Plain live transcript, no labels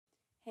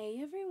Hey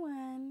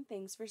everyone,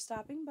 thanks for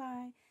stopping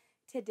by.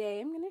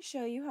 Today I'm going to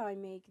show you how I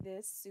make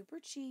this super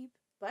cheap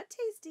but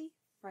tasty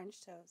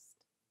French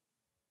toast.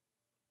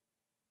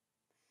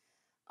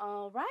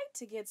 Alright,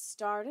 to get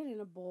started, in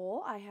a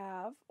bowl I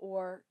have,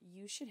 or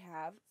you should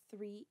have,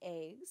 3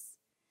 eggs.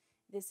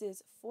 This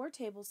is 4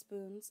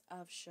 tablespoons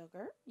of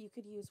sugar. You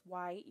could use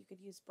white, you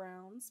could use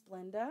brown,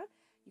 Splenda,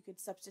 you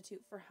could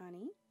substitute for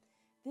honey.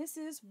 This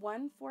is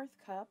 1/4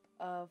 cup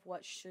of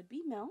what should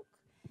be milk.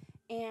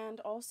 And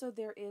also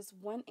there is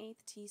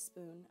 1/8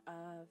 teaspoon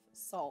of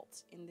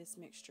salt in this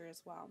mixture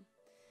as well.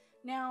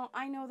 Now,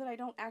 I know that I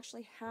don't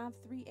actually have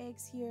 3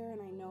 eggs here,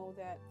 and I know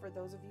that for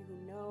those of you who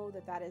know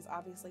that that is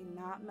obviously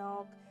not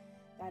milk,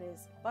 that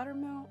is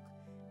buttermilk.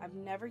 I've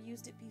never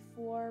used it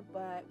before,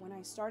 but when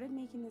I started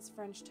making this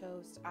French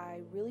toast,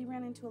 I really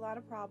ran into a lot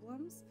of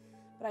problems,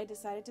 but I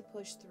decided to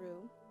push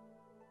through.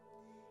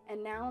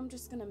 And now I'm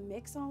just going to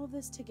mix all of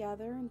this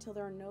together until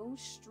there are no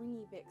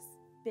stringy bits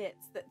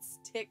that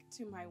stick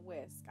to my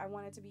whisk. I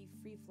want it to be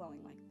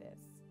free-flowing like this.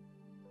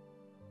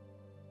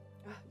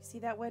 Oh, you see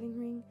that wedding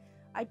ring?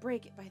 I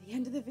break it by the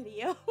end of the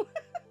video.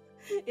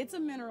 It's a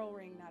mineral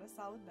ring, not a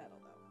solid metal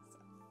though. So.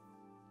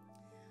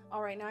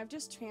 Alright, now I've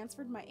just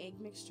transferred my egg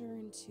mixture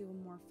into a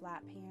more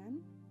flat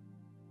pan.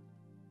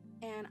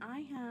 And I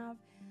have,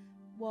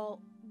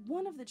 well,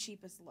 one of the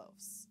cheapest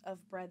loaves of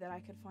bread that I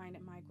could find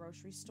at my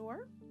grocery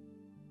store.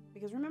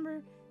 Because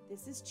remember,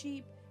 this is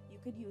cheap. You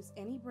could use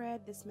any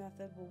bread. This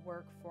method will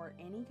work for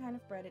any kind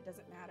of bread. It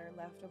doesn't matter.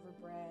 Leftover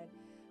bread,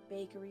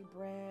 bakery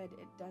bread,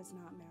 it does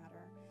not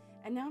matter.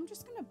 And now I'm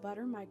just going to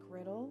butter my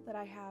griddle that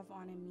I have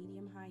on a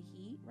medium-high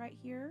heat right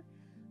here.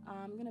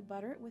 I'm going to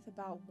butter it with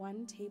about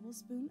 1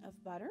 tablespoon of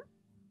butter.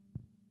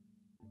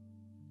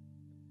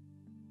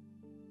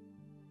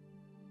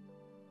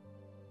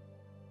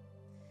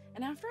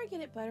 And after I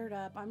get it buttered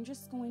up, I'm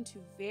just going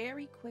to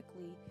very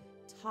quickly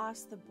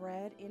toss the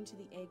bread into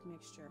the egg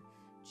mixture.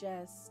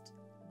 Just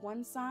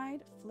one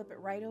side, flip it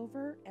right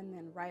over, and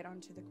then right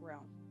onto the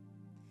grill.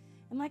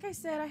 And like I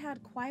said, I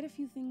had quite a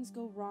few things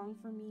go wrong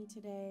for me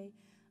today.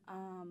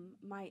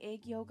 My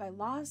egg yolk, I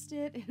lost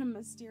it in a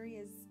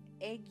mysterious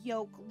egg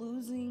yolk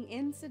losing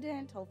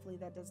incident. Hopefully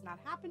that does not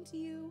happen to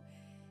you.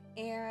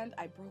 And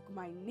I broke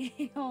my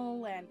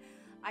nail, and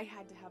I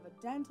had to have a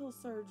dental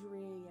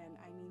surgery, and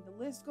I mean, the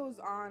list goes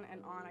on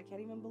and on. I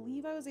can't even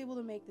believe I was able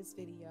to make this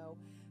video.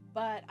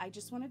 But I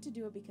just wanted to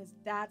do it because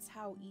that's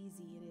how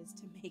easy it is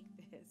to make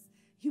this.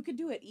 You could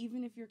do it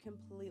even if you're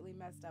completely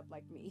messed up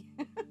like me.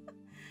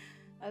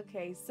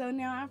 Okay, so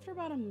now after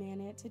about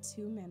 1 to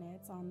 2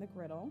 minutes on the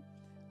griddle,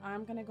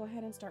 I'm gonna go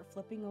ahead and start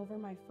flipping over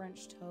my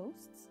French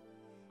toasts.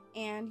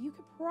 And you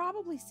could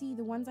probably see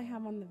the ones I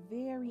have on the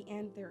very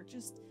end, they're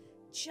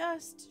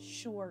just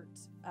short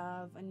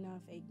of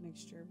enough egg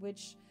mixture,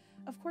 which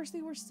of course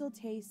they were still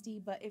tasty,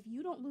 but if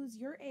you don't lose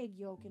your egg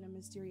yolk in a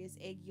mysterious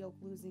egg yolk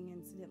losing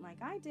incident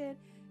like I did,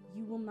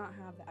 you will not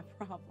have that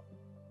problem.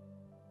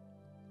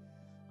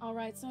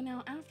 Alright, so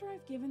now after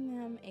I've given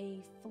them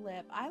a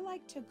flip, I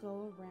like to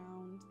go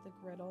around the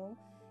griddle,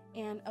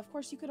 and of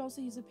course you could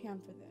also use a pan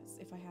for this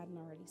if I hadn't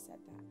already said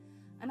that.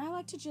 And I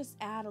like to just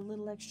add a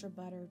little extra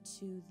butter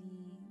to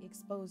the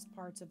exposed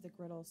parts of the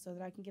griddle so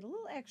that I can get a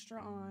little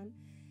extra on.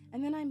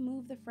 And then I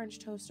move the French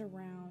toast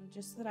around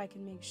just so that I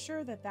can make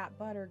sure that that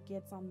butter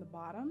gets on the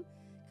bottom,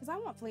 because I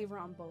want flavor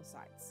on both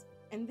sides.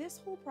 And this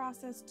whole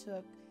process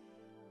took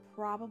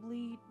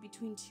probably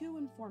between 2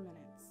 and 4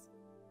 minutes.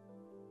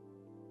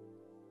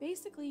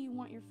 Basically, you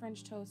want your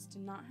French toast to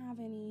not have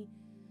any,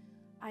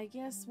 I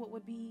guess what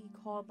would be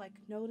called like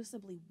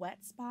noticeably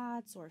wet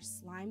spots or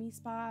slimy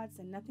spots,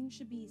 and nothing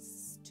should be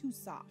too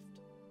soft.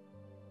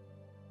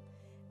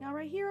 Now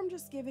right here I'm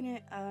just giving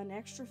it an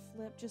extra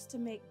flip just to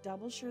make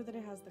double sure that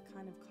it has the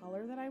kind of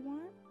color that I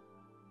want.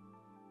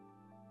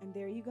 And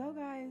there you go,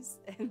 guys.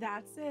 And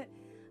that's it.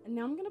 And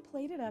now I'm going to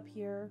plate it up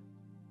here.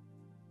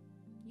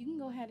 You can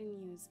go ahead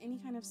and use any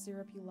kind of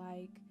syrup you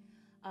like.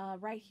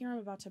 Right here I'm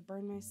about to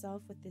burn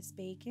myself with this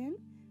bacon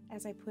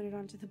as I put it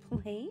onto the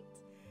plate.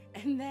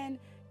 And then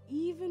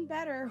even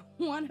better,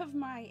 one of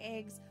my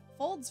eggs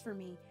folds for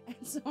me, and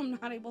so I'm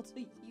not able to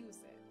use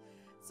it.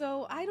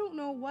 So I don't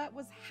know what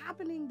was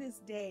happening this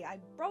day. I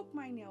broke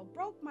my nail,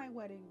 broke my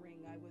wedding ring.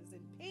 I was in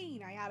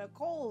pain. I had a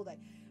cold.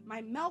 My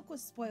milk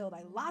was spoiled.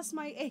 I lost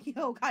my egg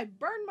yolk. I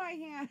burned my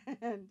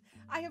hand.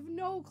 I have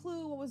no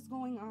clue what was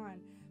going on.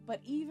 But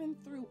even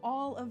through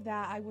all of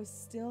that, I was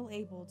still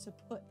able to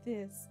put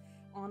this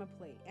on a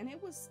plate. And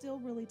it was still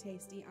really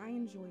tasty. I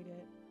enjoyed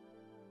it.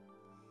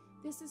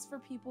 This is for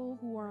people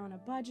who are on a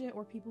budget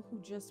or people who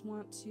just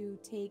want to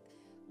take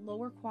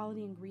lower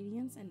quality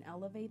ingredients and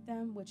elevate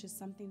them, which is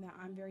something that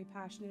I'm very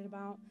passionate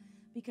about,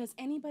 because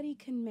anybody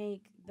can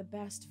make the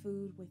best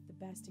food with the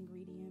best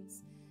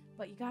ingredients,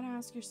 but you gotta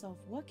ask yourself,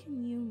 what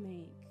can you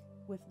make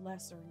with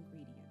lesser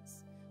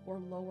ingredients or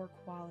lower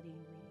quality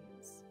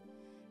ingredients?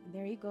 And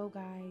there you go,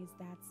 guys,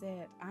 that's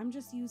it. I'm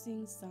just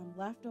using some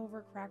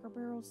leftover Cracker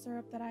Barrel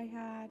syrup that I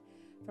had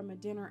from a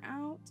dinner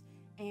out,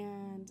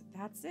 and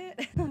that's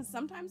it.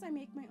 Sometimes I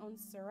make my own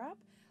syrup.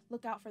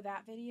 Look out for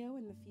that video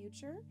in the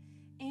future.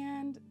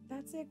 And that's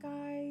that's it,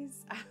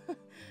 guys.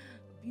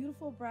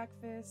 Beautiful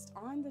breakfast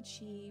on the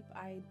cheap.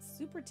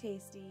 Super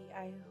tasty.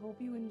 I hope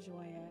you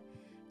enjoy it.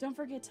 Don't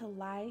forget to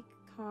like,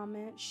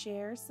 comment,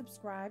 share,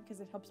 subscribe,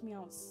 because it helps me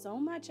out so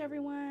much,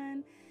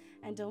 everyone.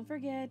 And don't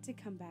forget to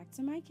come back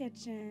to my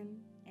kitchen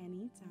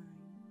anytime.